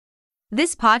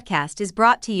This podcast is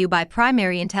brought to you by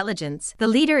Primary Intelligence, the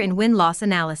leader in win-loss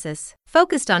analysis,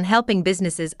 focused on helping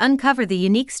businesses uncover the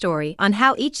unique story on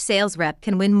how each sales rep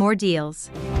can win more deals.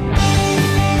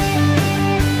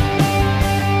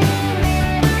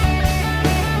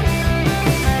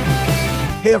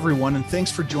 Hey everyone, and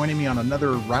thanks for joining me on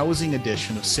another rousing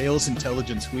edition of Sales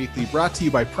Intelligence Weekly, brought to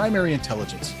you by Primary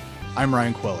Intelligence. I'm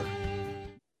Ryan Queller.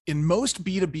 In most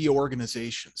B2B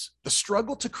organizations, the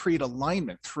struggle to create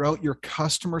alignment throughout your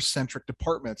customer-centric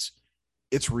departments,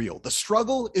 it's real. The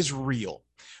struggle is real.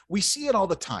 We see it all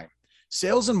the time.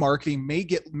 Sales and marketing may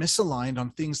get misaligned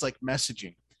on things like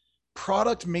messaging.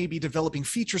 Product may be developing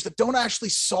features that don't actually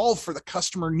solve for the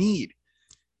customer need.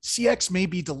 CX may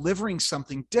be delivering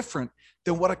something different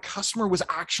than what a customer was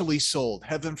actually sold,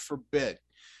 heaven forbid.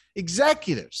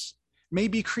 Executives may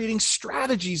be creating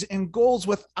strategies and goals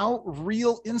without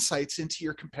real insights into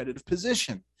your competitive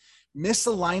position.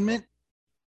 Misalignment,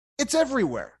 it's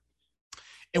everywhere.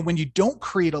 And when you don't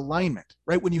create alignment,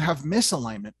 right, when you have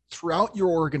misalignment throughout your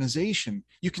organization,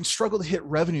 you can struggle to hit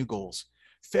revenue goals,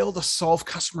 fail to solve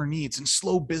customer needs, and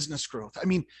slow business growth. I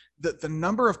mean, the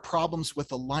number of problems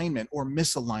with alignment or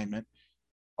misalignment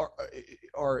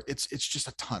it's just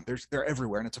a ton. They're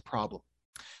everywhere, and it's a problem.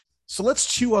 So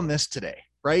let's chew on this today,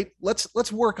 right?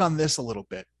 Let's work on this a little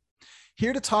bit.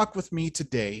 Here to talk with me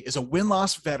today is a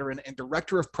win-loss veteran and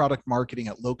director of product marketing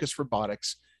at Locus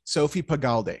Robotics, Sophie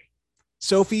Pagalde.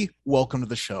 Sophie, welcome to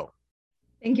the show.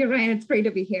 Thank you, Ryan. It's great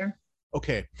to be here.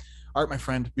 Okay. All right, my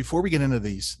friend, before we get into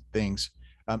these things,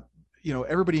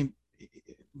 everybody,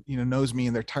 knows me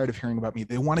and they're tired of hearing about me.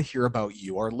 They want to hear about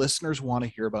you. Our listeners want to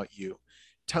hear about you.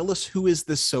 Tell us, who is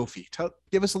this Sophie?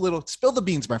 Give us a little, spill the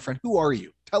beans, my friend. Who are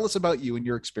you? Tell us about you and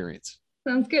your experience.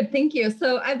 Sounds good. Thank you.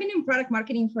 So I've been in product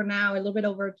marketing for now a little bit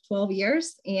over 12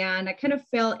 years, and I kind of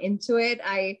fell into it.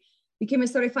 I became a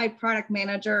certified product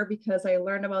manager because I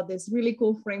learned about this really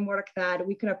cool framework that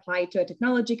we could apply to a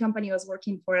technology company I was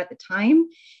working for at the time.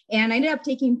 And I ended up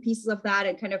taking pieces of that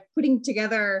and kind of putting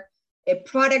together a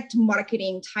product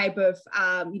marketing type of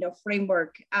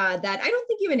framework that I don't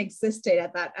think even existed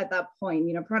at that point.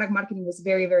 Product marketing was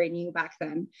very, very new back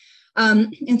then.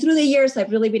 And through the years,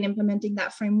 I've really been implementing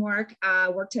that framework.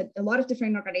 Worked at a lot of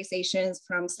different organizations,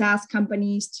 from SaaS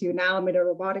companies to now I'm at a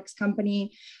robotics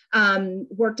company.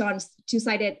 Worked on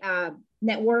two-sided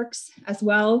networks as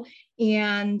well.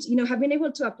 And, have been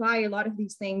able to apply a lot of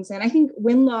these things. And I think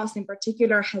win-loss in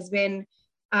particular has been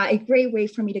a great way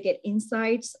for me to get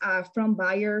insights from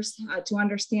buyers to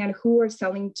understand who we're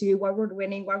selling to, what we're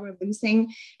winning, what we're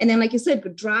losing. And then, like you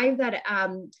said, drive that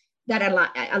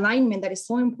alignment that is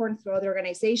so important throughout the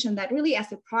organization, that really,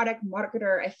 as a product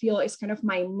marketer, I feel is kind of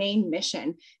my main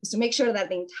mission, is to make sure that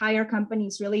the entire company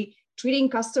is really treating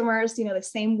customers, the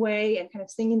same way and kind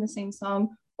of singing the same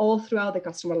song all throughout the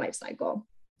customer lifecycle.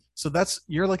 So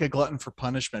you're like a glutton for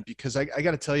punishment, because I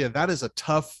got to tell you, that is a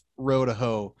tough row to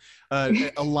hoe.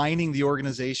 Aligning the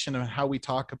organization and how we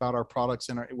talk about our products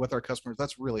and with our customers,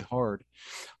 that's really hard.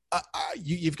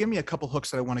 You've given me a couple hooks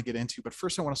that I want to get into, but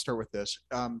first I want to start with this.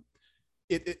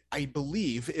 I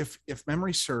believe, if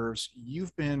memory serves,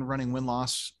 you've been running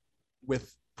win-loss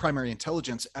with Primary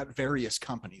Intelligence at various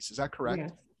companies. Is that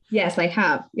correct? Yes, I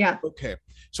have. Yeah. Okay.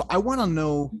 So I want to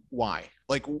know why.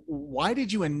 Like, why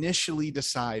did you initially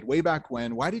decide, way back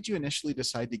when, why did you initially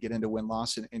decide to get into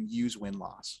win-loss and use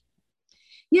win-loss?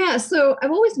 Yeah, so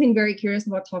I've always been very curious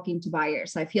about talking to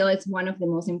buyers. I feel it's one of the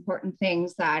most important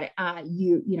things that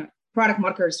product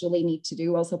marketers really need to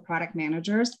do, also product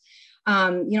managers.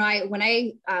 When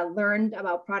I learned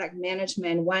about product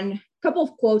management, one couple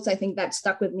of quotes I think that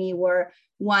stuck with me were,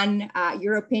 one,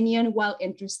 your opinion, while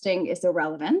interesting, is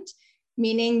irrelevant.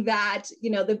 Meaning that,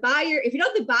 the buyer, if you're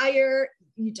not the buyer,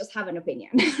 you just have an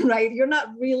opinion, right? You're not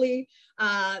really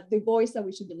the voice that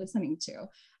we should be listening to.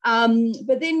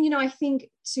 But then, I think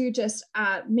to just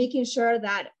making sure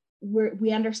that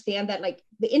we understand that, like,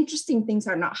 the interesting things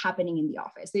are not happening in the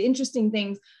office. The interesting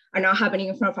things are not happening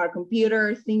in front of our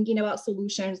computer, thinking about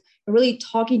solutions, but really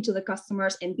talking to the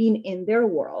customers and being in their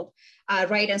world,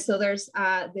 right? And so there's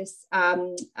this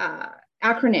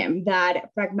acronym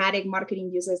that Pragmatic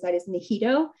Marketing uses, that is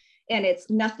NIHITO, and it's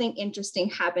nothing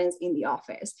interesting happens in the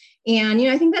office. And,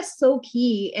 I think that's so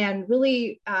key and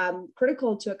really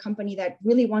critical to a company that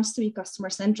really wants to be customer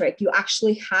centric. You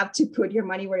actually have to put your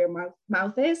money where your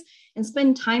mouth is and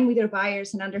spend time with your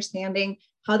buyers and understanding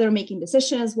how they're making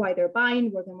decisions, why they're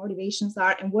buying, what their motivations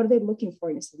are, and what are they looking for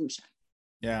in a solution.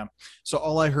 Yeah. So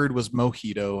all I heard was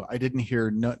mojito. I didn't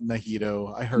hear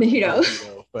Nahito. I heard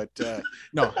mojito, but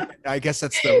no, I guess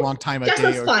that's the wrong time of day.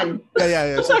 That's fun.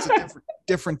 Yeah. So it's a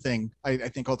different thing, I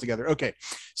think, altogether. Okay.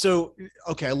 So,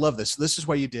 I love this. This is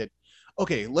why you did.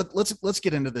 Okay, let's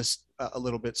get into this a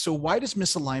little bit. So why does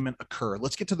misalignment occur?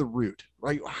 Let's get to the root,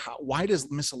 right? Why does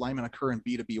misalignment occur in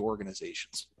B2B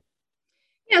organizations?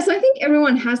 Yeah, so I think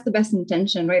everyone has the best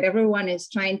intention, right? Everyone is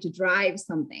trying to drive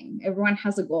something. Everyone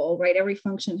has a goal, right? Every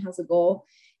function has a goal.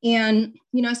 And,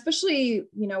 especially,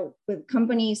 with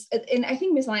companies, and I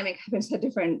think misalignment happens at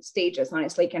different stages,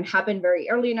 honestly. It can happen very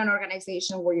early in an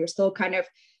organization where you're still kind of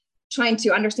trying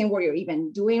to understand what you're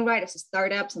even doing, right? As a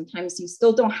startup, sometimes you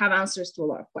still don't have answers to a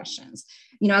lot of questions.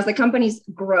 As the companies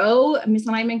grow,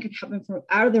 misalignment can happen for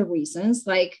other reasons,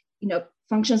 like,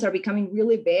 functions are becoming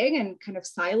really big and kind of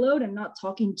siloed and not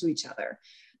talking to each other.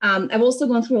 I've also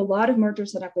gone through a lot of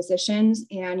mergers and acquisitions,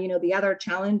 and the other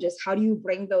challenge is how do you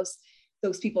bring those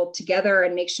people together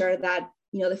and make sure that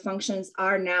the functions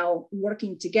are now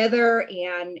working together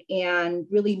and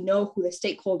really know who the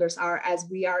stakeholders are as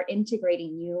we are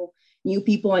integrating new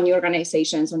people and new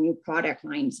organizations or new product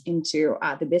lines into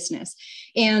the business.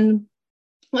 And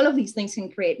all of these things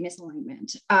can create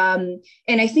misalignment. And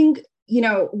I think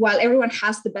while everyone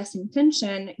has the best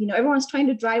intention, everyone's trying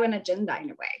to drive an agenda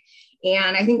in a way.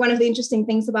 And I think one of the interesting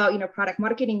things about, product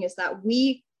marketing is that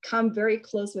we come very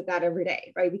close with that every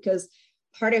day, right? Because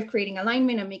part of creating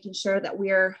alignment and making sure that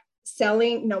we're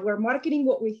selling, we're marketing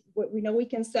what we know we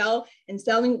can sell and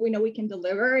selling what we know we can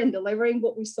deliver and delivering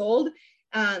what we sold.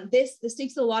 This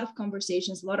takes a lot of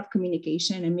conversations, a lot of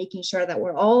communication, and making sure that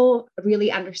we're all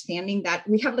really understanding that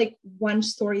we have like one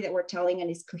story that we're telling and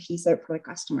it's cohesive for the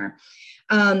customer.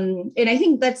 And I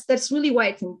think that's really why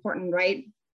it's important, right?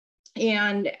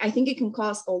 And I think it can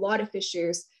cause a lot of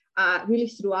issues really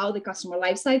throughout the customer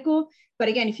lifecycle. But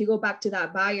again, if you go back to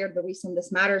that buyer, the reason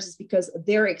this matters is because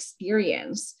their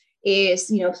experience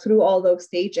is, through all those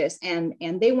stages, and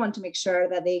they want to make sure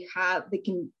that they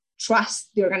can trust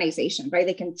the organization, right?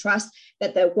 They can trust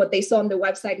that what they saw on the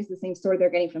website is the same story they're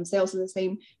getting from sales, is the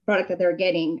same product that they're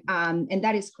getting. And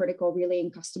that is critical really in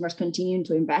customers continuing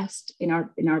to invest in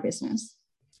our business.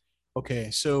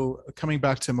 Okay, so coming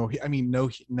back to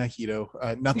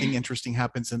Nahito, nothing interesting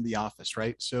happens in the office,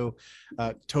 right? So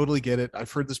totally get it.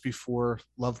 I've heard this before.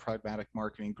 Love Pragmatic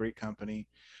Marketing, great company.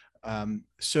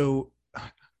 So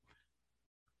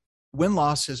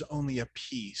win-loss is only a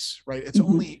piece, right? It's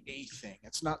only a thing.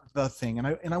 It's not the thing.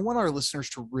 And I want our listeners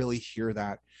to really hear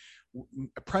that.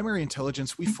 Primary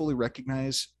intelligence, we fully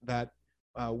recognize that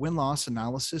win-loss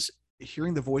analysis,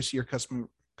 hearing the voice of your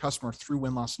customer through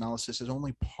win-loss analysis is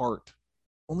only part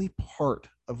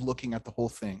of looking at the whole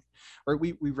thing, right?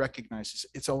 We recognize this.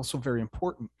 It's also very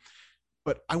important.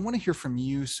 But I want to hear from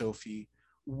you, Sophie.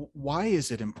 Why is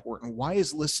it important? Why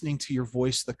is listening to your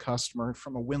voice, the customer,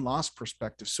 from a win-loss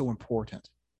perspective so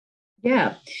important?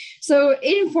 Yeah, so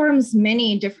it informs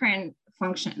many different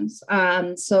functions.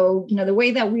 So, the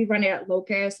way that we run it at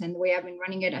Locus and the way I've been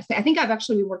running it, I think I've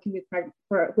actually been working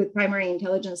with primary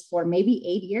intelligence for maybe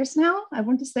 8 years now. I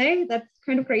want to say that's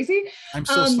kind of crazy. I'm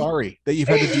so sorry that you've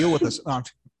had to deal with this.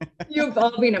 You've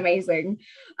all been amazing.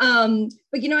 But,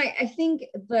 I think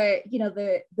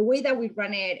the way that we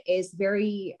run it is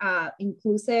very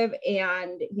inclusive,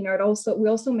 and, we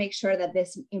also make sure that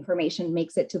this information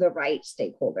makes it to the right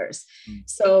stakeholders.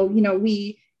 So,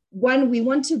 we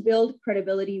want to build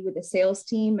credibility with the sales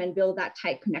team and build that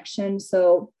tight connection.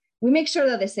 So we make sure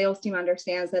that the sales team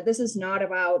understands that this is not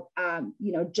about,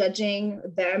 judging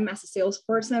them as a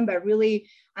salesperson, but really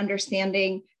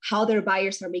understanding how their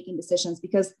buyers are making decisions,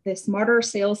 because the smarter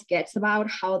sales gets about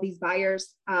how these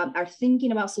buyers are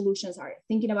thinking about solutions, are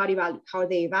thinking about how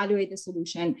they evaluate the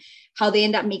solution, how they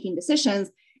end up making decisions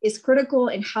is critical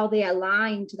in how they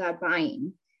align to that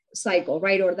buying cycle,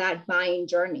 right? Or that buying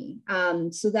journey,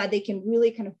 so that they can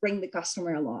really kind of bring the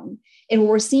customer along. And what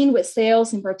we're seeing with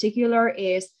sales in particular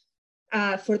is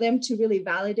for them to really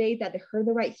validate that they heard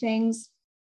the right things.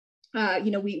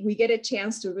 We get a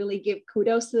chance to really give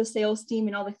kudos to the sales team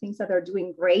and all the things that they're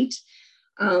doing great.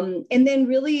 And then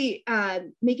really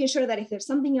making sure that if there's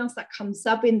something else that comes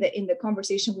up in the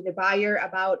conversation with the buyer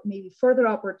about maybe further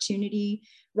opportunity,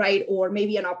 right, or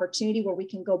maybe an opportunity where we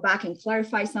can go back and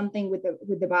clarify something with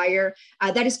the buyer,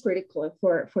 that is critical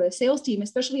for the sales team,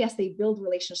 especially as they build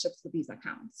relationships with these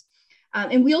accounts.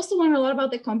 And we also learn a lot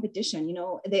about the competition.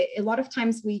 A lot of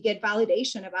times we get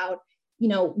validation about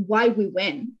why we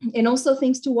win, and also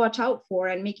things to watch out for,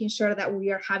 and making sure that we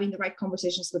are having the right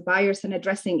conversations with buyers and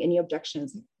addressing any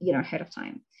objections, ahead of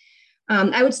time.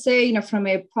 I would say, from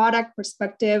a product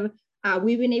perspective,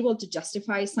 we've been able to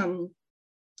justify some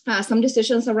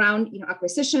decisions around,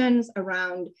 acquisitions,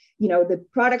 around, the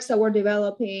products that we're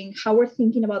developing, how we're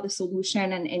thinking about the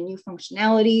solution and new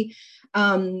functionality,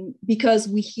 because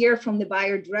we hear from the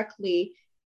buyer directly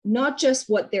not just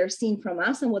what they're seeing from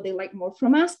us and what they like more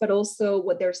from us, but also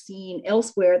what they're seeing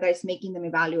elsewhere that is making them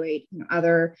evaluate,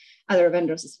 other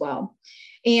vendors as well.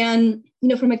 And,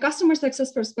 from a customer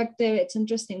success perspective, it's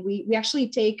interesting. We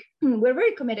actually we're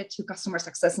very committed to customer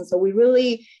success. And so we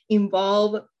really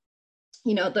involve,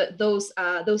 those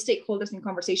stakeholders in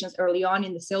conversations early on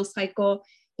in the sales cycle.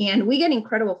 And we get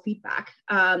incredible feedback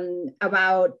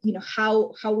about,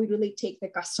 how we really take the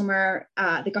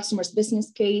customer's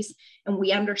business case, and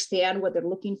we understand what they're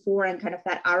looking for and kind of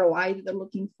that ROI that they're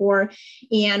looking for.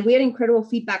 And we had incredible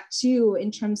feedback too in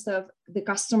terms of the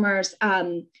customers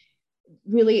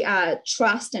really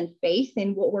trust and faith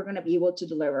in what we're going to be able to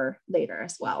deliver later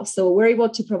as well. So we're able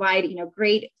to provide,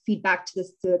 great feedback to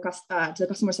the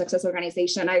customer success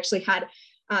organization. I actually had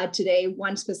today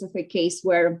one specific case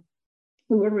where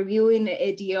we were reviewing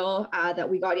a deal that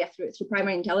we got through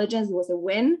Primary Intelligence. It was a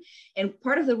win. And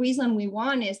part of the reason we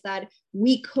won is that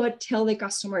we could tell the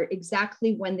customer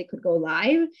exactly when they could go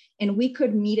live, and we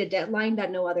could meet a deadline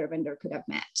that no other vendor could have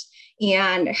met.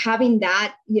 And having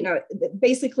that,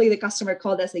 basically the customer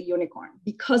called us a unicorn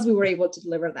because we were able to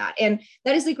deliver that. And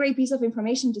that is a great piece of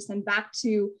information to send back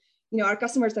to, our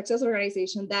customer success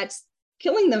organization that's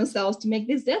killing themselves to make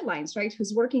these deadlines, right?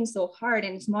 Who's working so hard,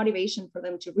 and it's motivation for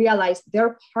them to realize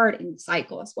their part in the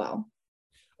cycle as well.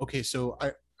 Okay, so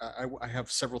I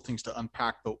have several things to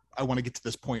unpack, but I want to get to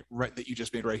this point right that you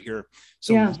just made right here.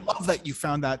 So I love that you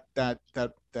found that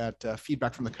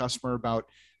feedback from the customer about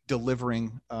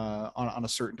delivering on a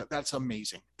certain. That's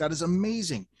amazing. That is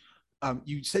amazing.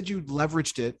 You said you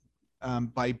leveraged it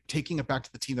by taking it back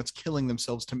to the team that's killing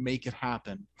themselves to make it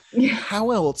happen. Yeah.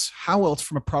 How else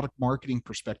from a product marketing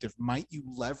perspective might you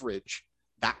leverage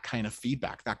that kind of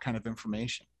feedback, that kind of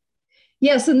information?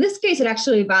 Yes, in this case, it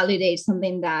actually validates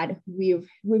something that we've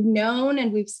known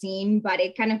and we've seen, but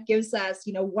it kind of gives us,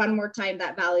 one more time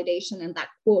that validation and that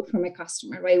quote from a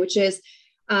customer, right? Which is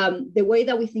the way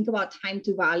that we think about time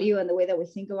to value and the way that we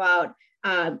think about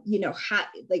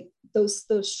those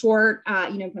short,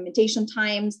 implementation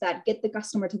times that get the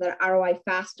customer to their ROI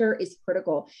faster is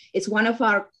critical. It's one of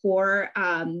our core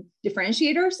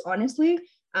differentiators, honestly.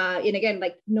 And again,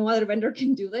 no other vendor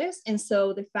can do this. And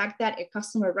so the fact that a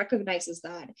customer recognizes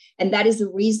that, and that is the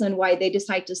reason why they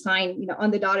decide to sign,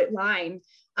 on the dotted line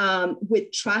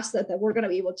with trust that we're going to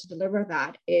be able to deliver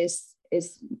that is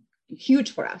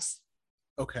huge for us.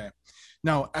 Okay.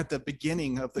 Now, at the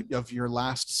beginning of your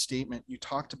last statement, you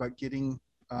talked about getting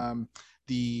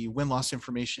the win-loss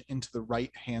information into the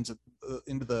right hands of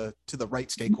to the right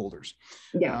stakeholders.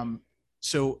 Yeah.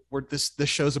 So this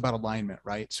shows about alignment,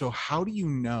 right? So how do you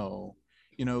know?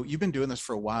 You've been doing this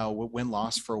for a while,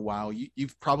 win-loss for a while.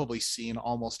 You've probably seen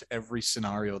almost every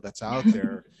scenario that's out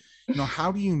there.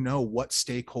 How do you know what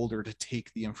stakeholder to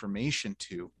take the information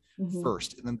to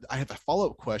first? And then I have a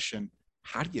follow-up question.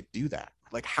 How do you do that?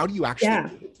 How do you actually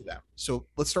get it to them? So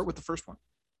let's start with the first one.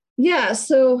 Yeah,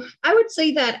 so I would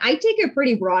say that I take a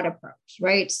pretty broad approach,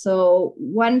 right? So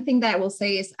one thing that I will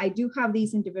say is I do have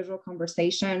these individual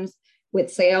conversations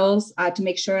with sales to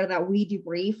make sure that we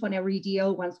debrief on every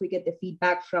deal once we get the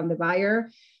feedback from the buyer,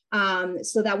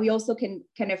 so that we also can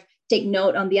kind of take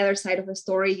note on the other side of the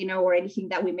story, or anything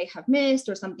that we may have missed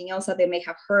or something else that they may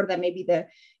have heard that maybe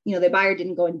the buyer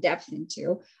didn't go in depth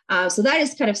into. So that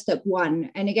is kind of step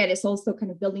one. And again, it's also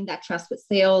kind of building that trust with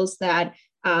sales that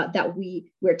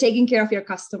we're taking care of your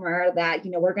customer, that,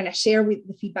 we're going to share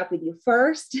the feedback with you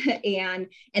first. And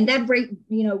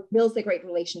that builds a great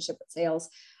relationship with sales.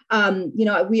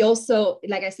 We also,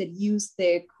 like I said, use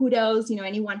the kudos,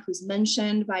 anyone who's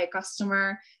mentioned by a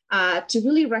customer, to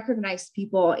really recognize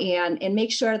people and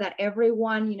make sure that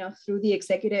everyone, through the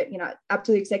executive, up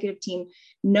to the executive team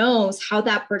knows how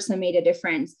that person made a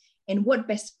difference and what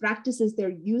best practices they're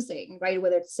using, right?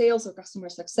 Whether it's sales or customer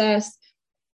success,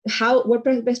 what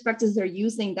best practices they're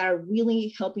using that are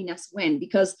really helping us win,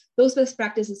 because those best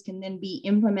practices can then be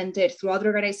implemented throughout the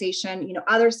organization.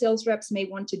 Other sales reps may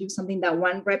want to do something that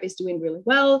one rep is doing really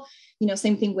well,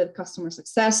 same thing with customer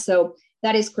success. So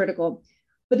that is critical.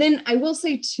 But then I will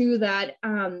say too that,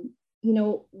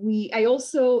 I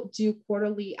also do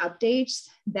quarterly updates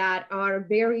that are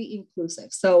very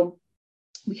inclusive. So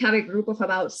we have a group of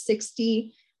about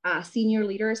 60 senior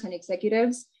leaders and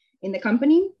executives in the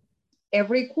company.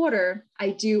 Every quarter, I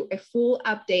do a full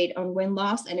update on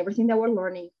win-loss and everything that we're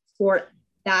learning for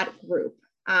that group.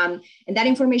 And that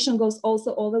information goes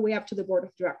also all the way up to the board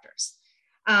of directors.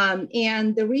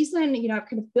 And the reason, I've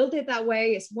kind of built it that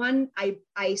way is, one,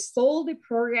 I sold the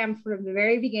program from the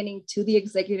very beginning to the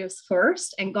executives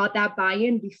first and got that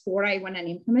buy-in before I went and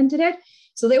implemented it.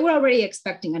 So they were already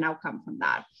expecting an outcome from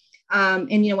that. And,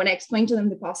 when I explained to them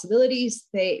the possibilities,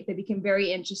 they became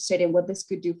very interested in what this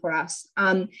could do for us.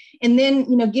 And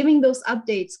then, giving those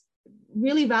updates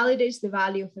really validates the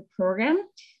value of the program.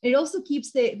 It also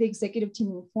keeps the executive team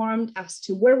informed as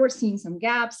to where we're seeing some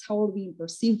gaps, how we're being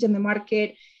perceived in the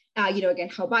market, again,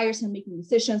 how buyers are making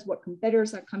decisions, what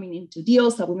competitors are coming into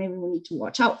deals that we need to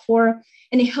watch out for.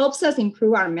 And it helps us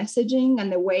improve our messaging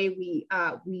and the way we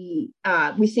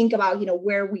think about,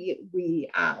 where we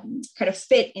kind of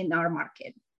fit in our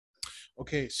market.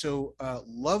 Okay, so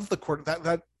love the quarter.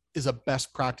 That is a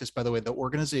best practice, by the way. The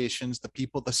organizations, the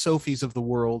people, the Sophies of the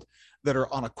world that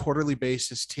are on a quarterly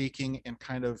basis taking and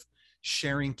kind of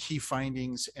sharing key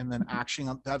findings and then actioning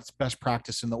on that's best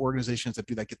practice. And the organizations that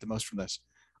do that get the most from this.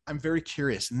 I'm very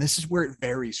curious, and this is where it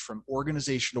varies from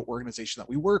organization to organization that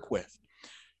we work with.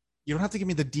 You don't have to give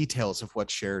me the details of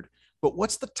what's shared, but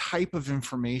what's the type of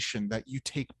information that you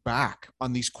take back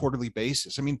on these quarterly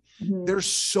basis? I mean, there's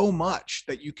so much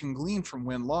that you can glean from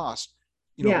win-loss.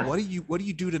 What do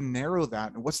you do to narrow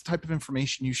that? And what's the type of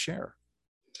information you share?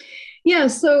 Yeah,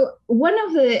 so one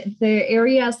of the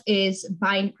areas is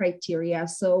buying criteria.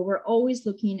 So we're always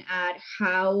looking at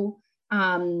how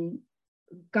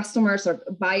customers or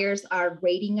buyers are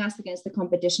rating us against the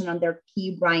competition on their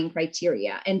key buying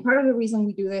criteria. And part of the reason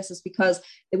we do this is because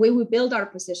the way we build our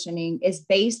positioning is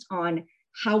based on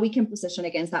how we can position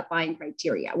against that buying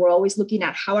criteria. We're always looking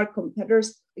at how our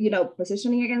competitors,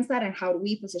 positioning against that and how do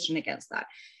we position against that.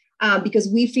 Because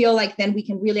we feel like then we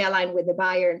can really align with the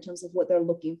buyer in terms of what they're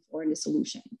looking for in the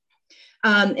solution.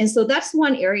 And so that's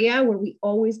one area where we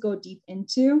always go deep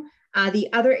into. The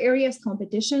other area is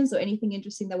competition. So anything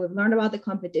interesting that we've learned about the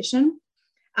competition.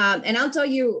 And I'll tell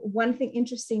you one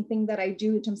interesting thing that I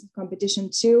do in terms of competition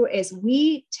too, is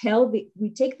we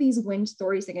take these win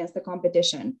stories against the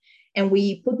competition and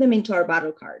we put them into our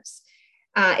battle cards.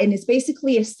 And it's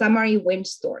basically a summary win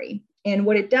story. And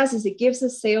what it does is it gives a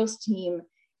sales team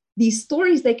these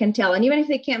stories they can tell. And even if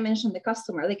they can't mention the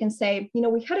customer, they can say,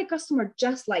 we had a customer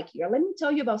just like you. Let me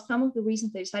tell you about some of the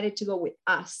reasons they decided to go with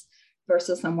us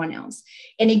versus someone else.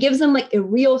 And it gives them like a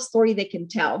real story they can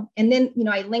tell. And then,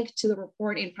 I link to the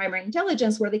report in Primary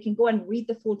Intelligence where they can go and read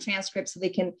the full transcript so they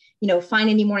can, find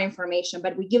any more information.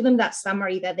 But we give them that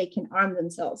summary that they can arm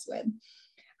themselves with.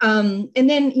 And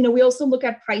then, we also look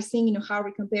at pricing, how are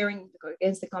we comparing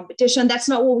against the competition? That's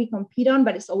not what we compete on,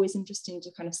 but it's always interesting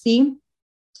to kind of see.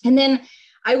 And then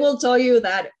I will tell you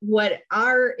that what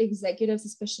our executives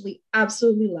especially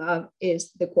absolutely love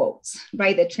is the quotes,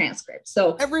 right? The transcript.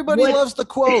 So everybody loves the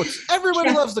quotes.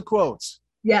 Everybody loves the quotes.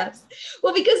 Yes.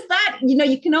 Well, because that,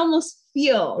 you can almost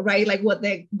feel, right? Like what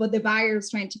the buyer is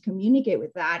trying to communicate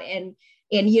with that. And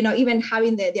even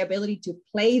having the ability to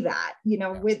play that,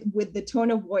 with the tone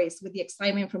of voice, with the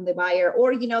excitement from the buyer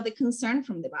or, the concern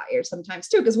from the buyer sometimes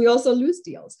too, because we also lose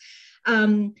deals.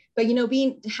 But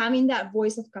having that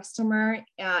voice of customer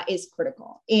is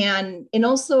critical, and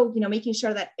also making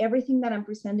sure that everything that I'm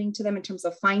presenting to them in terms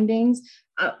of findings,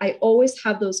 I always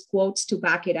have those quotes to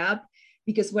back it up,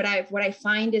 because what I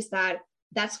find is that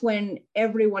that's when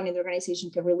everyone in the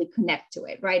organization can really connect to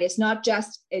it, right? It's not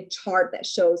just a chart that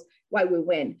shows why we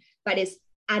win, but it's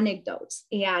anecdotes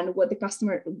and what the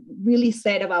customer really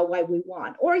said about why we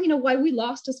won, or why we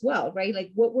lost as well, right?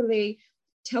 Like what were they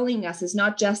telling us? Is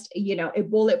not just a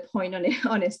bullet point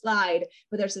on a slide,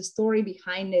 but there's a story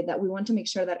behind it that we want to make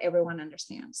sure that everyone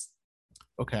understands.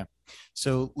 Okay,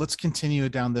 so let's continue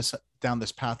down this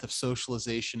path of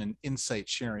socialization and insight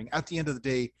sharing. At the end of the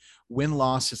day,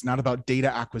 win-loss is not about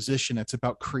data acquisition, it's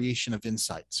about creation of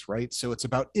insights, right? So it's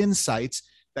about insights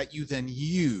that you then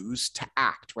use to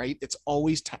act, right? It's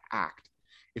always to act.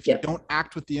 If you don't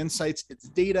act with the insights, it's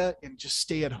data, and just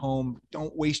stay at home.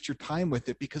 Don't waste your time with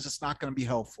it because it's not going to be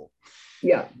helpful.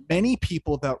 Yeah. Many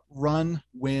people that run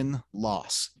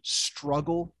win-loss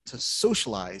struggle to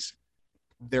socialize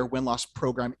their win-loss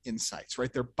program insights,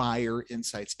 right? Their buyer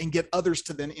insights, and get others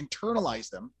to then internalize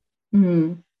them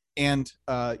and,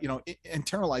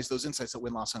 internalize those insights that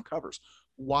win-loss uncovers.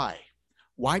 Why?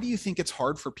 Why do you think it's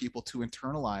hard for people to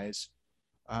internalize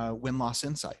win-loss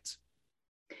insights?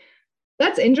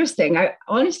 That's interesting. I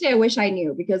wish I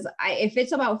knew, because if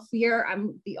it's about fear,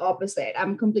 I'm the opposite.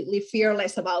 I'm completely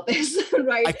fearless about this,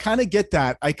 right? I kind of get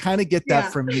that.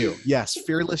 That from you. Yes.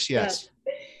 Fearless. Yes.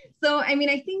 So, I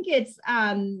think it's,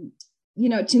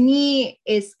 to me,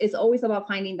 it's always about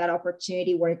finding that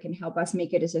opportunity where it can help us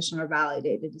make a decision or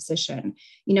validate a decision.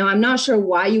 I'm not sure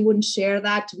why you wouldn't share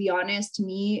that, to be honest. To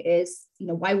me is,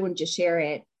 why wouldn't you share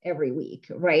it every week,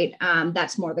 right?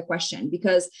 That's more the question,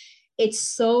 because it's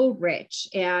so rich.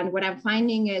 And what I'm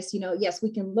finding is, yes,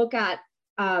 we can look at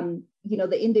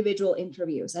the individual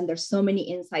interviews, and there's so many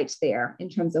insights there in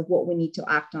terms of what we need to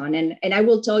act on. And I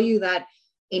will tell you that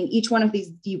in each one of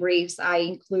these debriefs, I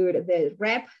include the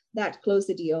rep that closed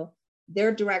the deal,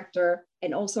 their director,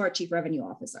 and also our chief revenue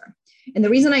officer. And the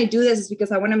reason I do this is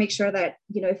because I want to make sure that,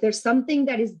 if there's something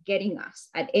that is getting us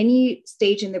at any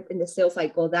stage in the sales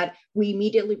cycle, that we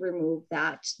immediately remove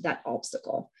that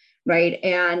obstacle. Right.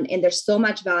 And there's so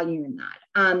much value in that.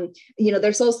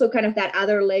 There's also kind of that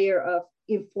other layer of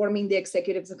informing the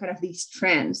executives of kind of these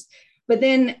trends. But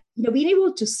then, being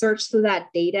able to search through that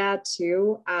data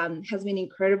too has been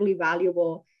incredibly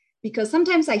valuable, because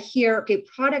sometimes I hear, okay,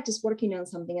 product is working on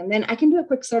something, and then I can do a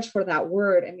quick search for that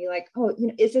word and be like, oh,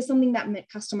 is this something that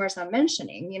customers are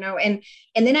mentioning, and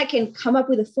then I can come up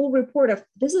with a full report of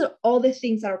this is all the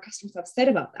things that our customers have said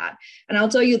about that. And I'll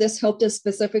tell you, this helped us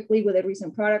specifically with a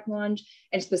recent product launch,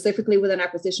 and specifically with an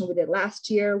acquisition we did last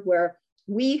year, where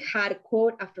we had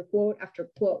quote after quote after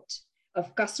quote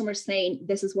of customers saying,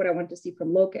 this is what I want to see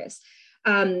from Locus.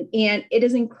 And it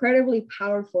is incredibly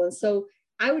powerful. And so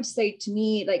I would say, to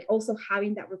me, like, also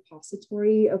having that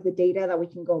repository of the data that we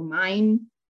can go mine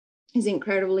is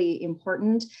incredibly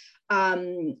important.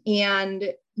 I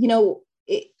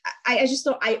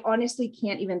honestly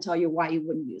can't even tell you why you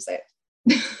wouldn't use it.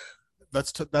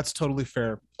 That's totally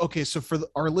fair. Okay, so for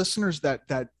our listeners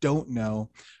that don't know,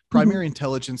 Primary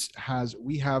Intelligence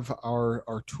we have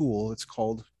our tool. It's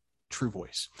called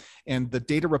TrueVoice, and the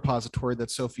data repository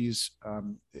that Sophie's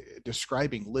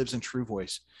describing lives in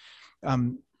TrueVoice.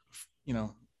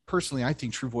 Personally, I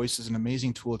think TrueVoice is an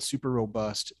amazing tool. It's super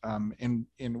robust, and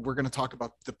we're going to talk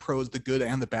about the pros, the good,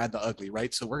 and the bad, the ugly,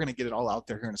 right? So we're going to get it all out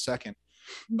there here in a second.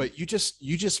 But you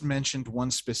just mentioned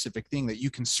one specific thing, that you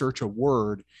can search a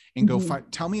word and go find.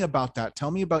 Tell me about that.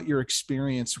 Tell me about your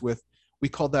experience with. We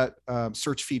call that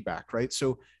search feedback, right?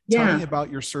 So tell me about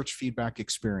your search feedback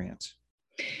experience.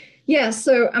 Yeah,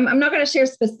 so I'm not going to share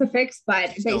specifics,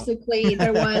 but basically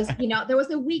there was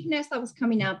a weakness that was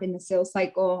coming up in the sales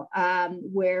cycle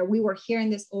where we were hearing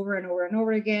this over and over and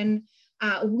over again.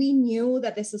 We knew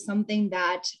that this is something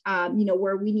that,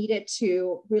 where we needed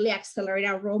to really accelerate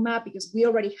our roadmap, because we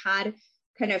already had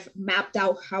kind of mapped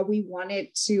out how we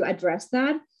wanted to address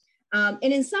that. And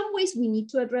in some ways we need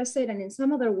to address it. And in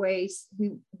some other ways,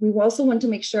 we also want to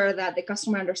make sure that the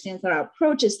customer understands that our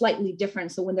approach is slightly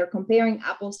different. So when they're comparing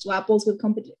apples to apples with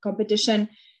competition,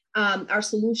 our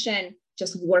solution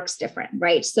just works different,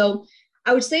 right? So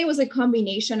I would say it was a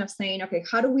combination of saying, okay,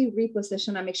 how do we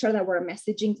reposition and make sure that we're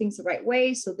messaging things the right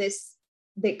way? So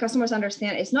the customers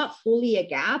understand it's not fully a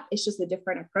gap, it's just a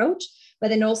different approach. But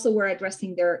then also we're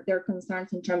addressing their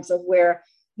concerns in terms of where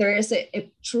there is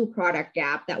a true product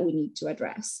gap that we need to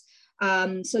address.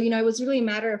 It was really a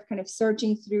matter of kind of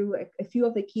searching through a few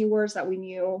of the keywords that we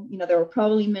knew, they were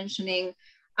probably mentioning.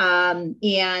 And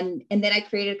then I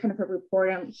created kind of a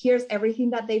report on, here's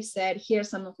everything that they've said. Here's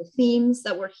some of the themes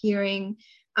that we're hearing,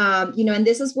 and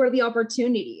this is where the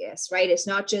opportunity is, right? It's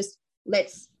not just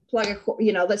let's plug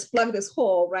this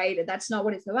hole, right? That's not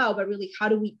what it's about, but really, how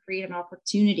do we create an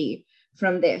opportunity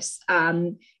from this?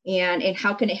 And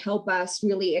how can it help us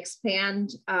really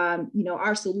expand,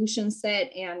 our solution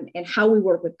set and how we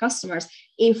work with customers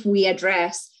if we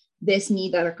address this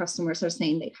need that our customers are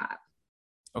saying they have.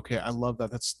 Okay, I love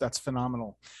that. That's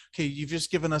phenomenal. Okay, you've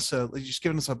just given us a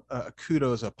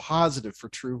kudos, a positive for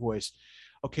TrueVoice.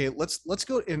 Okay, let's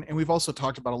go and we've also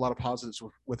talked about a lot of positives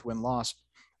with win-loss.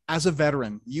 As a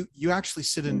veteran, you actually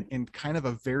sit in kind of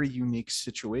a very unique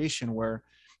situation where,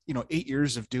 8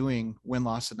 years of doing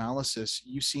win-loss analysis,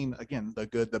 you've seen, again, the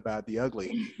good, the bad, the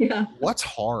ugly. Yeah. What's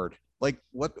hard?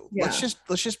 Let's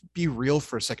just be real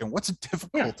for a second. What's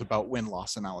difficult about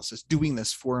win-loss analysis, doing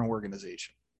this for an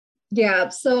organization? Yeah.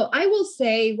 So I will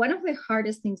say one of the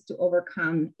hardest things to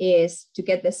overcome is to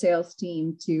get the sales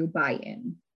team to buy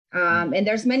in. And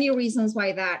there's many reasons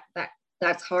why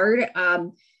that's hard.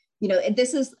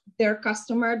 This is their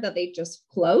customer that they just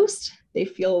closed. They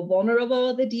feel vulnerable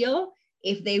with the deal.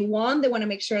 If they won, they want to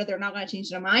make sure they're not going to change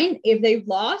their mind. If they've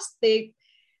lost,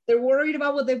 they're worried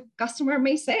about what the customer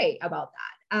may say about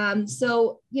that.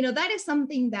 That is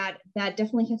something that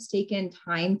definitely has taken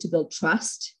time to build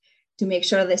trust, to make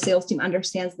sure the sales team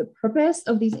understands the purpose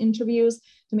of these interviews,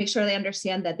 to make sure they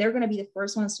understand that they're going to be the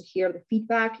first ones to hear the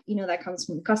feedback, that comes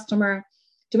from the customer,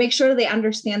 to make sure they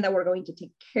understand that we're going to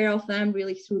take care of them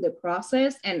really through the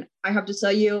process. And I have to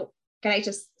tell you, can I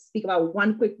just speak about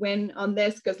one quick win on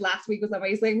this? Because last week was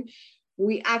amazing.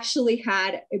 We actually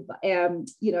had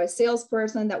a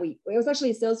salesperson it was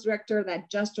actually a sales director that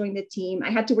just joined the team.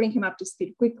 I had to bring him up to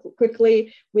speed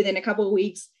quickly within a couple of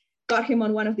weeks, got him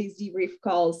on one of these debrief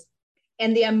calls.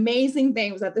 And the amazing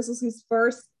thing was that this was his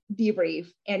first debrief.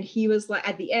 And he was like,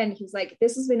 at the end, he was like,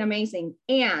 this has been amazing.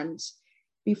 And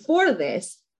before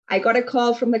this, I got a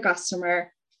call from the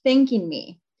customer thanking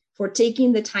me for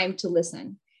taking the time to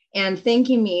listen and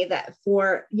thanking me that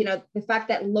for, the fact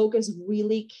that Locus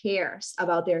really cares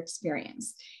about their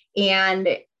experience. And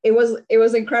it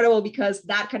was incredible because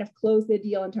that kind of closed the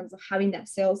deal in terms of having that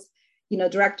sales,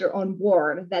 director on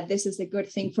board, that this is a good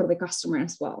thing for the customer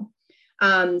as well.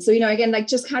 So, again, like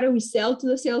just how do we sell to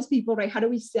the salespeople, right? How do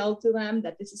we sell to them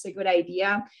that this is a good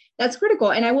idea? That's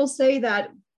critical. And I will say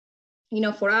that,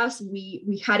 for us,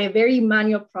 we had a very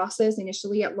manual process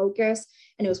initially at Locus,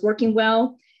 and it was working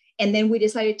well. And then we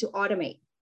decided to automate,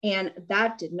 and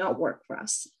that did not work for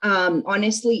us.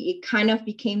 Honestly, it kind of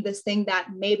became this thing that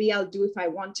maybe I'll do if I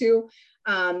want to,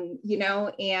 and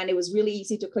it was really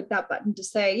easy to click that button to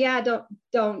say, yeah,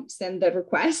 don't send the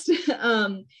request.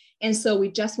 And so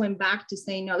we just went back to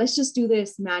saying, no, let's just do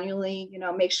this manually,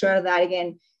 make sure that,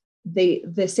 again,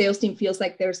 the sales team feels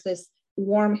like there's this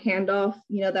warm handoff,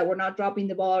 that we're not dropping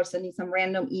the ball or sending some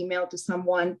random email to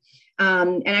someone.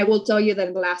 And I will tell you that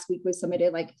in the last week, we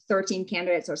submitted like 13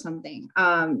 candidates or something,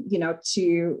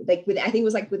 to like, I think it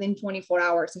was like within 24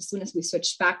 hours, as soon as we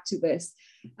switched back to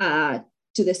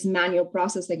this manual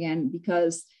process again,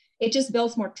 because it just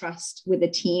builds more trust with the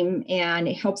team, and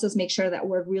it helps us make sure that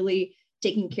we're really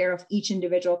taking care of each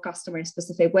individual customer in a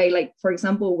specific way. Like, for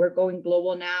example, we're going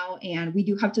global now, and we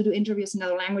do have to do interviews in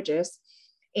other languages.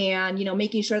 And,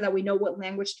 making sure that we know what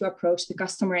language to approach the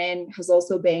customer in has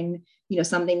also been,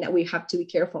 something that we have to be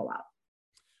careful about.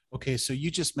 Okay. So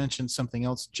you just mentioned something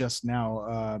else just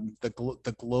now,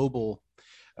 the global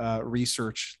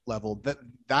research level.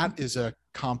 That is a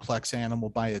complex animal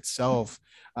by itself.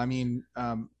 I mean,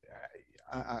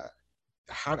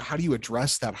 how do you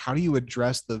address that? How do you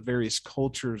address the various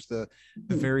cultures, the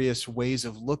various ways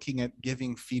of looking at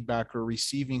giving feedback or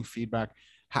receiving feedback?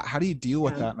 How do you deal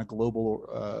with that in a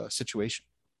global situation?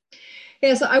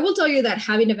 Yeah, so I will tell you that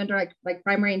having a vendor like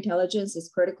Primary Intelligence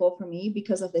is critical for me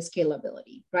because of the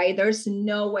scalability, right? There's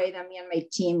no way that me and my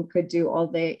team could do all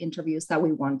the interviews that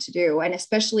we want to do, and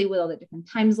especially with all the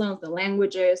different time zones, the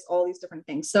languages, all these different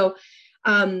things. So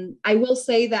I will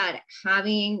say that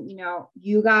having,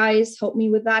 you guys help me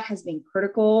with that has been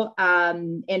critical,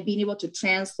 and being able to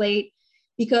translate,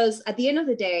 because at the end of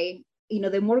the day,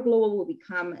 the more global we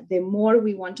become, the more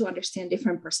we want to understand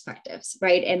different perspectives,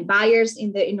 right? And buyers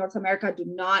in North America do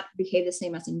not behave the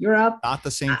same as in Europe. Not the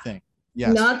same thing.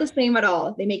 Yes. Not the same at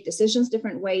all. They make decisions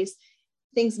different ways.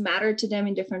 Things matter to them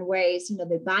in different ways.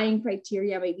 The buying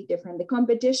criteria may be different. The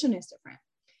competition is different.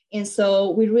 And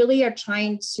so we really are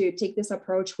trying to take this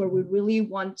approach where we really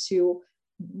want to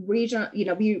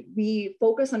be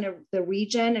focused on the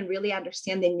region and really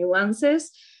understand the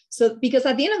nuances. So, because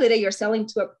at the end of the day, you're selling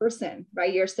to a person,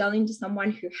 right? You're selling to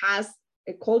someone who has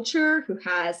a culture, who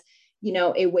has,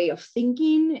 a way of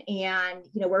thinking. And,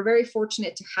 we're very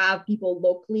fortunate to have people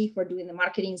locally who are doing the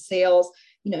marketing, sales,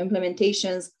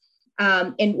 implementations.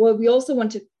 And what we also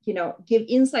want to, give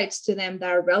insights to them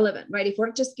that are relevant, right? If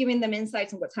we're just giving them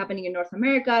insights on what's happening in North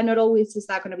America, not always is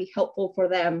that going to be helpful for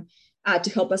them to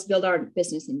help us build our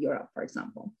business in Europe, for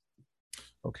example.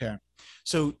 Okay.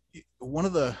 So one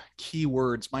of the key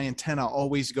words, my antenna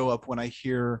always go up when I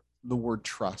hear the word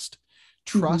trust.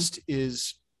 Trust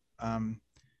is,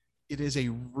 it is a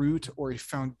root or a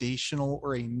foundational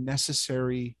or a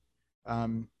necessary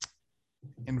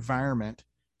environment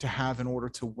to have in order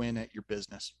to win at your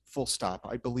business. Full stop.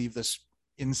 I believe this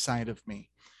inside of me.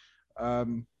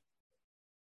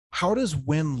 How does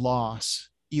win-loss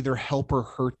either help or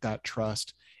hurt that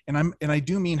trust? And I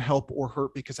do mean help or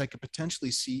hurt because I could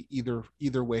potentially see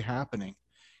either way happening.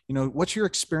 What's your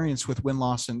experience with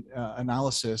win-loss and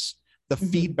analysis, the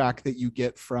feedback that you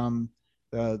get from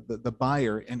the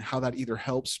buyer, and how that either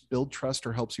helps build trust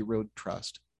or helps erode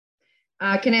trust?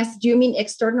 Can I ask, do you mean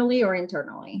externally or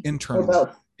internally? Internally. Or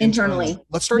both? Internally.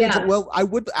 Let's start. Well, I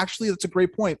would actually, that's a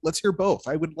great point. Let's hear both.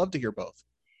 I would love to hear both.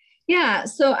 Yeah.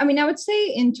 So, I would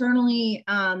say internally,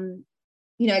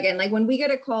 again, like when we get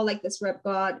a call like this rep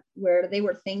got, where they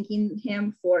were thanking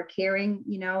him for caring,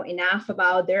 enough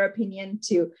about their opinion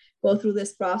to go through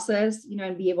this process,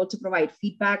 and be able to provide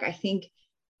feedback. I think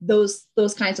those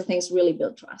kinds of things really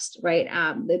build trust, right?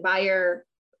 The buyer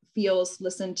feels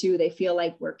listened to, they feel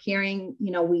like we're caring,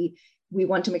 we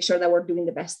want to make sure that we're doing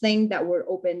the best thing, that we're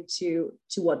open to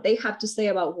what they have to say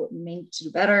about what we may need to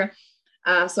do better.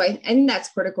 So I think that's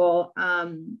critical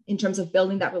in terms of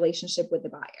building that relationship with the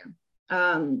buyer.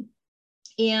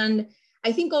 And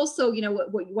I think also,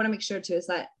 what you want to make sure too is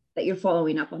that you're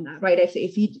following up on that, right?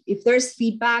 If there's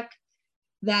feedback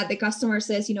that the customer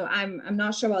says, I'm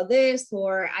not sure about this,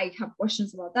 or I have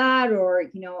questions about that, or,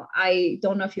 I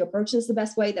don't know if you approach this the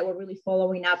best way, that we're really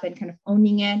following up and kind of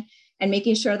owning it and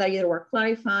making sure that either we're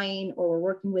clarifying or we're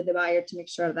working with the buyer to make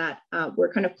sure that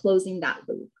we're kind of closing that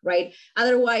loop, right?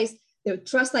 Otherwise, the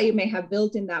trust that you may have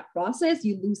built in that process,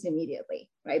 you lose immediately,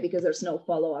 right? Because there's no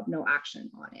follow-up, no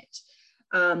action on it.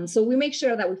 So we make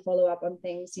sure that we follow up on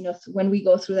things, when we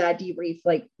go through that debrief,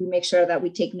 like we make sure that we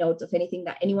take notes of anything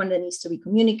that anyone that needs to be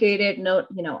communicated,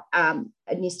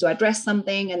 it needs to address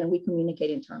something, and then we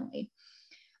communicate internally.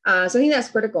 So I think that's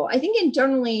critical. I think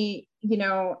internally,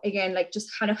 again, like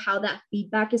just kind of how that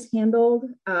feedback is handled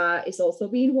is also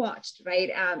being watched,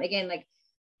 right? Again, like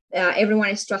everyone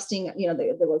is trusting,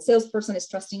 the salesperson is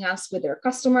trusting us with their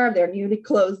customer, their newly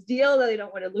closed deal that they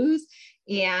don't want to lose.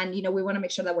 And, we want to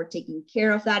make sure that we're taking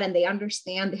care of that and they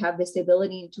understand, they have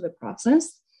visibility into the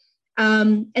process.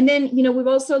 And then, we've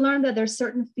also learned that there's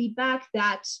certain feedback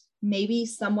that maybe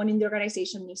someone in the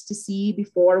organization needs to see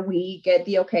before we get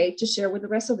the okay to share with the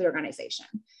rest of the organization.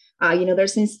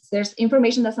 There's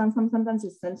information that sometimes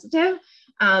is sensitive,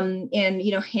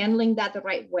 and handling that the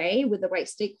right way with the right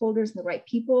stakeholders and the right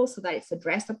people so that it's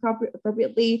addressed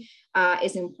appropriately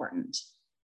is important.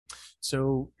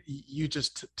 So you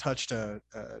just touched on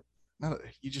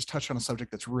a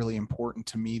subject that's really important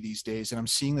to me these days, and I'm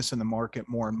seeing this in the market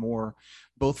more and more,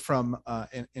 both from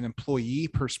an employee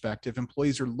perspective.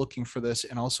 Employees are looking for this,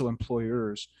 and also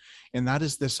employers, and that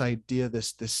is this idea,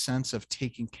 this sense of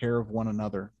taking care of one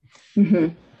another.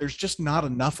 Mm-hmm. There's just not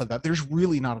enough of that. There's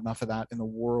really not enough of that in the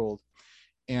world.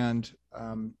 And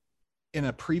in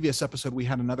a previous episode, we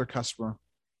had another customer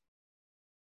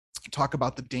talk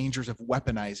about the dangers of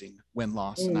weaponizing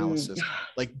win-loss analysis.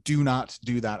 Like, do not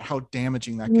do that, how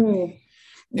damaging that can be.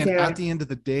 And at the end of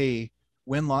the day,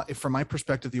 win-loss, from my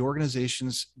perspective, the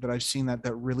organizations that I've seen that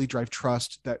really drive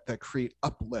trust, that create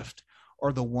uplift,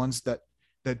 are the ones that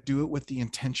do it with the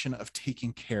intention of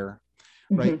taking care,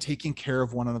 right? Taking care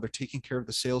of one another, taking care of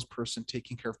the salesperson,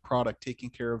 taking care of product, taking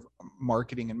care of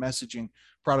marketing and messaging,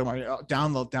 product marketing,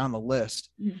 down the list.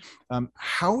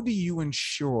 How do you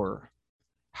ensure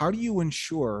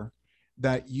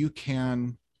that you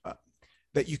can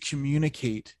that you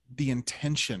communicate the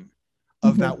intention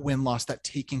of that win-loss, that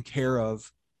taking care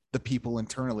of the people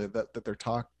internally that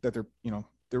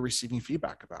they're receiving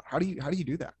feedback about? How do you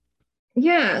do that?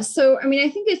 Yeah, so I mean, I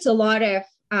think it's a lot of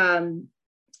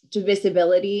to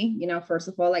visibility. First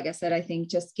of all, like I said, I think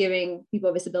just giving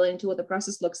people visibility into what the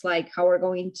process looks like, how we're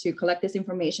going to collect this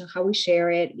information, how we share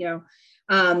it.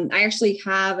 I actually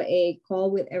have a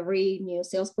call with every new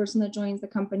salesperson that joins the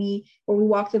company where we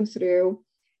walk them through,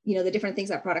 the different things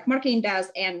that product marketing does,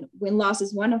 and win-loss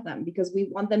is one of them, because we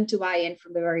want them to buy in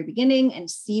from the very beginning and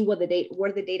see where the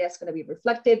data is going to be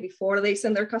reflected before they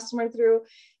send their customer through.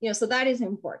 So that is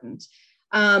important.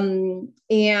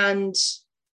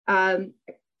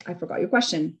 I forgot your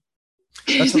question.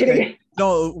 That's okay.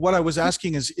 No, what I was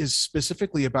asking is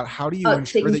specifically about how do you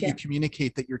ensure that you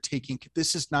communicate that you're taking,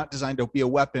 this is not designed to be a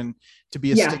weapon, to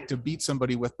be a stick to beat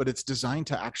somebody with, but it's designed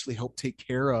to actually help take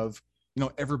care of,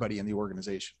 everybody in the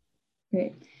organization.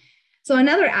 Great. So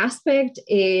another aspect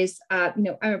is, I'm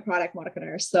a product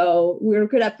marketer, so we're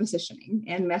good at positioning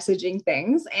and messaging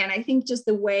things. And I think just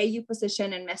the way you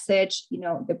position and message,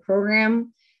 the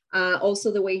program,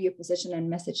 also the way you position and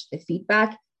message the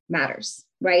feedback matters,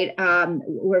 right?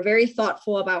 We're very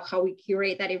thoughtful about how we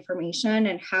curate that information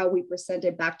and how we present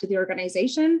it back to the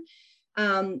organization.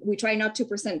 We try not to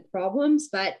present problems,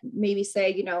 but maybe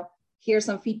say, here's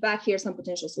some feedback, here's some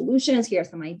potential solutions, here are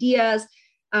some ideas.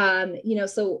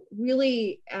 So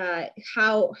really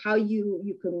how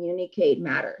you communicate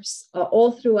matters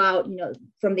all throughout,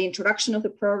 from the introduction of the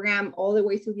program all the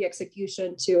way through the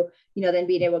execution to, then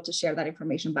being able to share that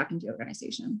information back into the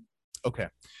organization. Okay.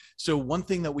 So one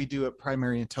thing that we do at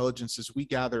Primary Intelligence is we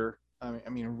gather,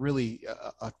 really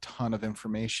a ton of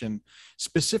information.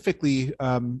 Specifically,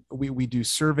 we do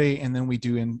survey, and then we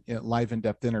do live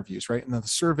in-depth interviews, right? And the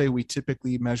survey, we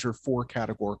typically measure 4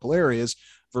 categorical areas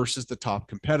versus the top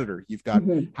competitor. You've got,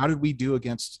 how did we do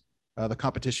against the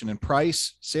competition in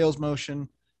price, sales motion,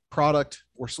 product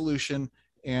or solution,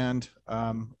 and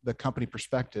the company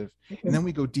perspective. And then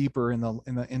we go deeper in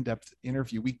the in-depth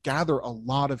interview. We gather a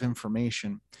lot of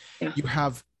information. You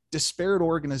have disparate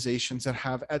organizations that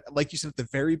have, like you said at the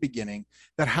very beginning,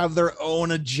 that have their own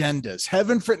agendas.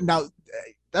 Now,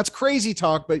 that's crazy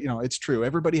talk, but it's true.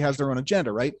 Everybody has their own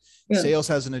agenda, right? Sales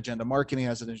has an agenda, marketing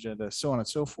has an agenda, so on and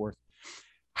so forth.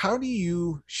 How do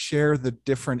you share the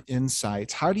different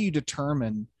insights? How do you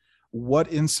determine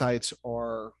what insights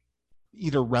are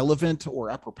either relevant or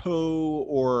apropos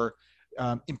or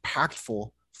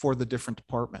impactful for the different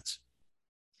departments?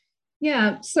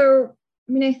 Yeah. So,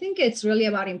 I mean, I think it's really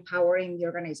about empowering the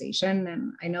organization.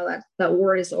 And I know that that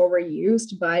word is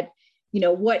overused, but,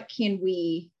 what can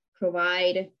we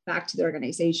provide back to the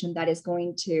organization that is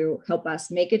going to help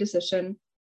us make a decision,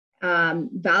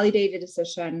 validate a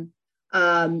decision,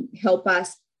 help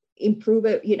us improve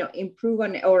it, improve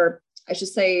on, or I should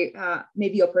say,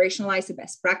 maybe operationalize the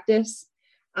best practice.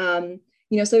 So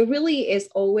it really is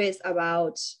always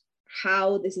about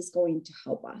how this is going to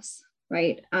help us,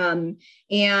 right?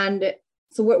 And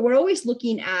so we're always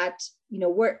looking at,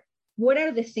 what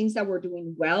are the things that we're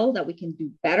doing well that we can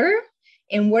do better,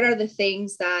 and what are the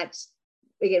things that,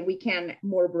 again, we can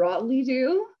more broadly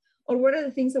do, or what are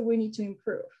the things that we need to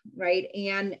improve, right?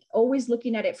 And always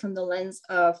looking at it from the lens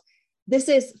of, this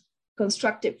is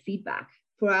constructive feedback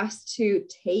for us to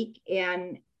take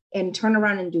and turn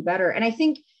around and do better. And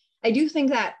I do think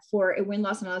that for a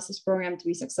win-loss analysis program to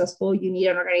be successful, you need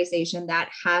an organization that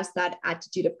has that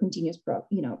attitude of continuous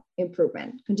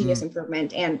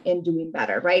improvement, and doing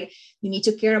better, right? You need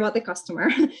to care about the customer.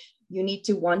 You need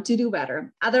to want to do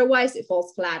better. Otherwise, it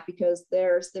falls flat because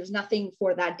there's nothing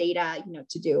for that data,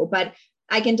 to do. But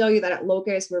I can tell you that at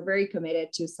Locus, we're very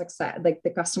committed to success, like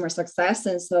the customer success.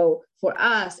 And so for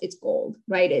us, it's gold,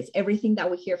 right? It's everything that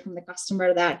we hear from the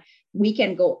customer that we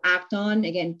can go act on,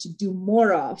 again, to do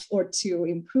more of or to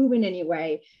improve in any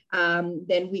way.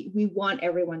 Then we want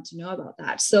everyone to know about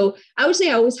that. So I would say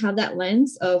I always have that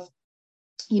lens of,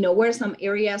 where are some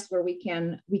areas where we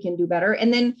can do better.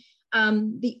 And then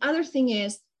the other thing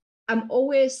is, I'm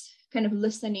always kind of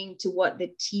listening to what the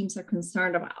teams are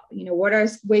concerned about. What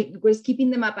is keeping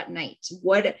them up at night?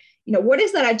 What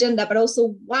is that agenda, but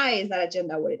also why is that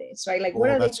agenda what it is, right? Like, what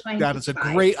are they trying to That is a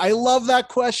find? great, I love that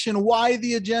question. Why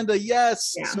the agenda?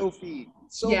 Yes, yeah. Sophie,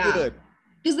 good.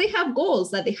 Because they have goals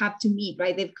that they have to meet,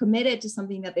 right? They've committed to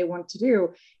something that they want to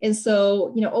do. And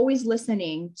so, always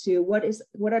listening to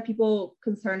what are people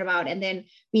concerned about, and then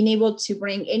being able to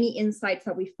bring any insights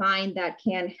that we find that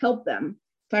can help them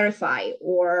clarify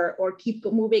or keep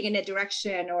moving in a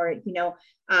direction, or,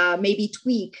 maybe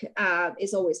tweak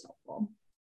is always helpful.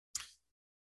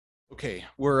 Okay,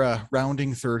 we're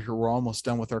rounding third here. We're almost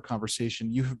done with our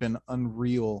conversation. You have been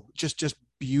unreal, just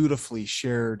beautifully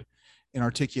shared and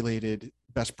articulated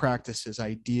best practices,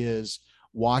 ideas,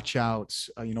 watch outs,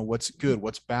 what's good,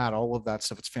 what's bad, all of that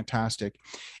stuff. It's fantastic.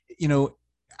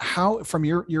 How, from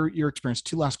your experience,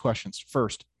 two last questions.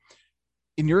 First,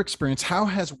 in your experience, how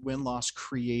has win-loss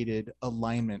created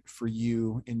alignment for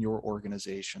you in your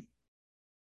organization?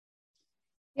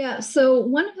 Yeah, so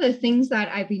one of the things that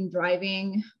I've been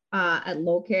driving at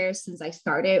Locus since I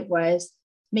started was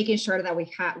making sure that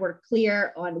we're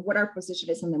clear on what our position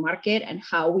is in the market and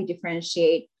how we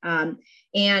differentiate.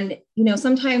 And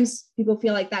sometimes people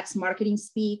feel like that's marketing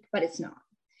speak, but it's not.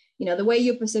 The way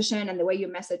you position and the way you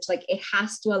message, like, it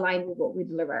has to align with what we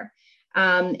deliver.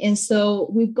 And so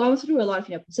we've gone through a lot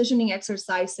of positioning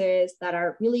exercises that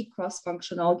are really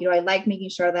cross-functional. I like making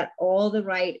sure that all the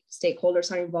right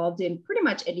stakeholders are involved in pretty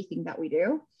much anything that we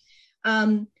do.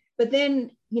 But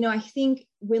then, I think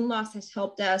win-loss has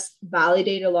helped us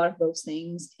validate a lot of those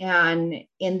things and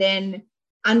then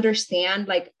understand,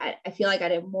 like, I feel like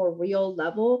at a more real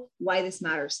level, why this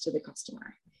matters to the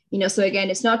customer. So again,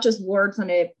 it's not just words on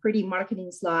a pretty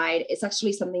marketing slide. It's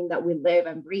actually something that we live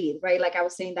and breathe, right? Like I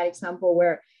was saying that example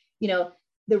where,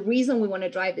 the reason we want to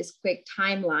drive this quick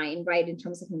timeline, right, in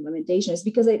terms of implementation is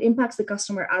because it impacts the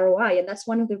customer ROI. And that's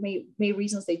one of the main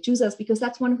reasons they choose us, because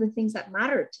that's one of the things that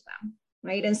matter to them,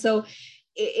 right? And so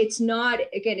it's not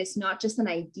just an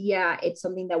idea. It's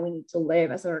something that we need to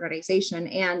live as an organization.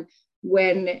 And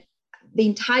when the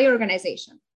entire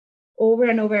organization over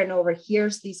and over and over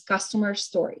hears these customer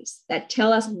stories that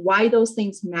tell us why those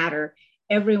things matter,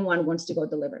 everyone wants to go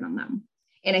deliver on them.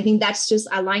 And I think that's just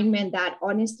alignment that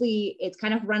honestly, it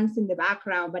kind of runs in the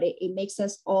background, but it makes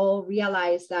us all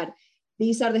realize that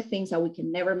these are the things that we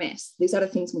can never miss. These are the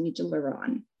things we need to deliver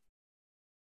on.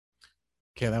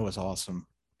 Okay, that was awesome.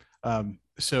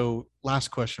 So last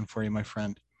question for you, my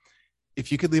friend.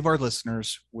 If you could leave our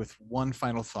listeners with one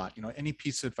final thought, any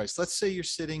piece of advice. Let's say you're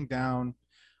sitting down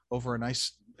over a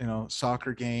nice,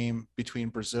 soccer game between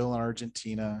Brazil and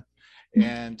Argentina,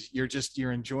 and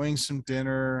you're enjoying some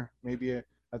dinner, maybe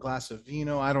a glass of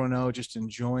vino, I don't know, just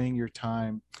enjoying your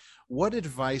time. What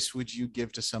advice would you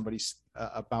give to somebody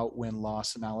about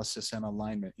win-loss analysis and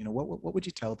alignment? What would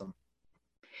you tell them?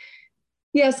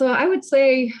 Yeah, so I would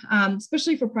say,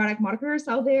 especially for product marketers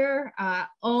out there,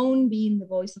 own being the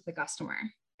voice of the customer.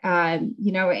 And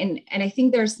I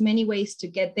think there's many ways to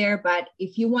get there, but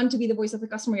if you want to be the voice of the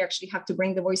customer, you actually have to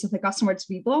bring the voice of the customer to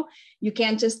people. You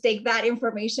can't just take that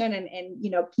information and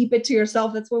keep it to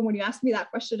yourself. That's when you ask me that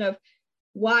question of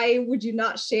why would you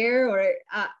not share, or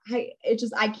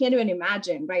I can't even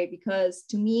imagine, right? Because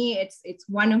to me, it's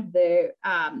one of the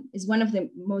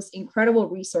most incredible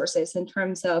resources in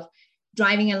terms of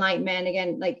driving enlightenment.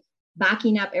 Again, like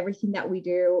backing up everything that we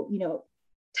do,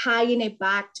 tying it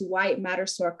back to why it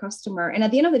matters to our customer. And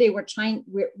at the end of the day, we're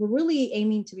really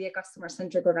aiming to be a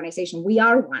customer-centric organization. We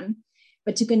are one,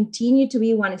 but to continue to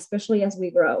be one, especially as we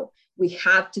grow, we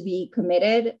have to be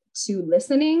committed to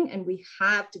listening, and we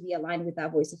have to be aligned with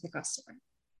that voice of the customer.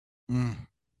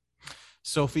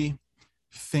 Sophie,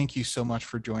 thank you so much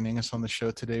for joining us on the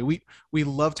show today. We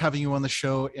loved having you on the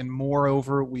show, and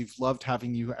moreover, we've loved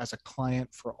having you as a client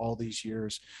for all these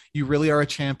years. You really are a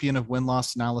champion of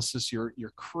win-loss analysis. You're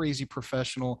crazy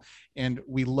professional, and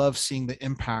we love seeing the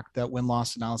impact that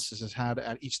win-loss analysis has had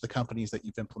at each of the companies that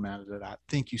you've implemented it at.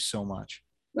 Thank you so much.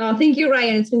 Well, thank you,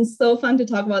 Ryan. It's been so fun to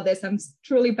talk about this. I'm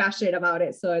truly passionate about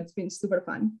it, so it's been super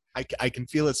fun. I can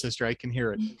feel it, sister. I can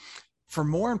hear it. For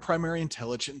more on Primary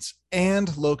Intelligence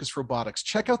and Locus Robotics,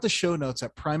 check out the show notes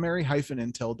at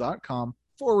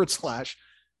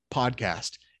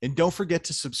primary-intel.com/podcast. And don't forget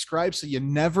to subscribe so you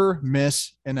never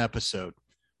miss an episode.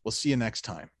 We'll see you next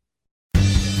time.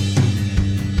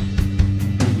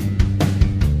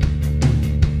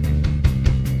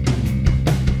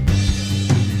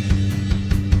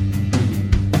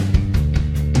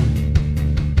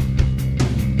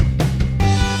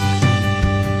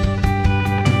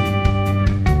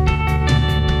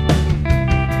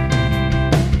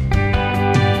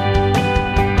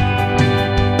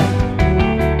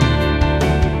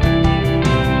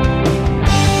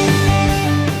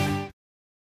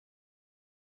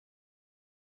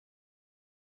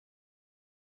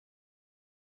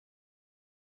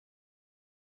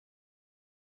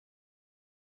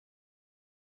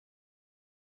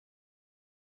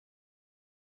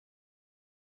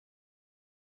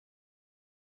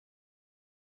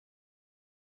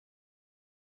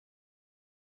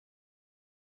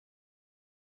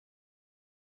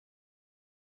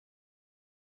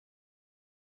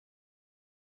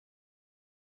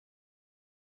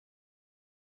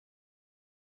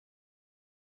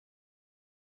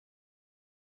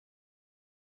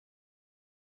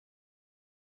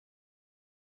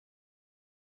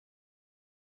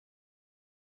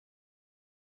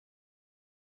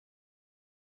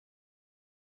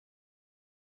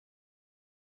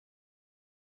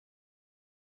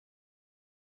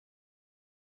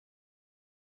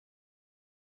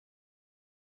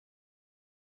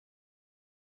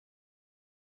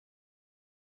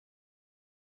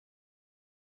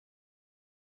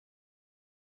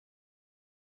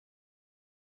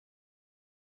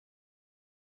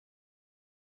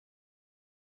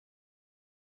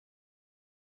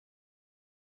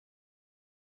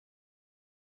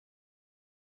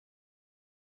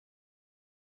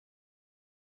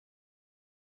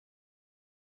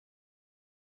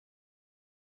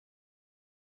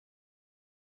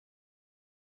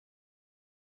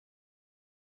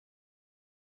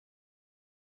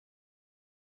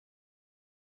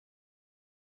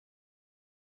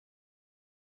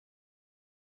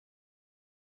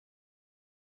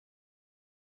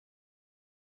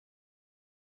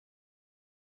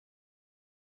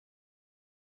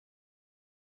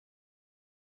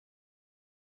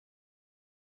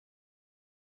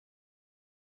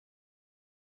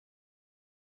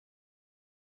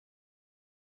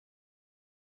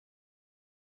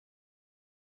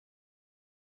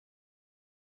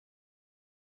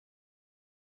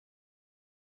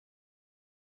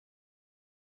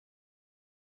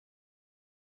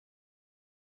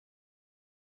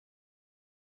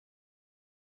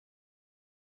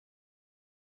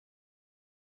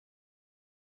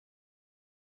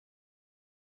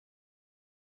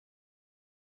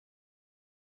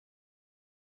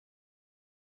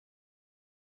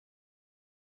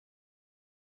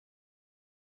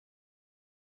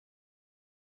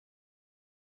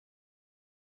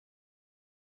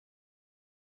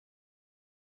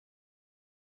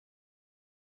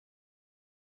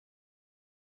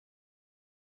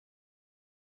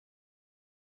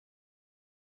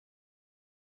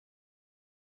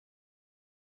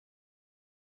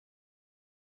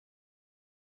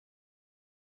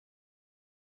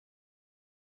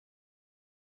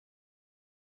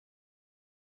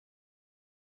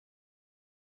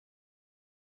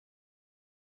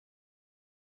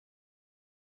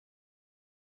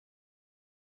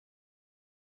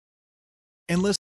 And listen.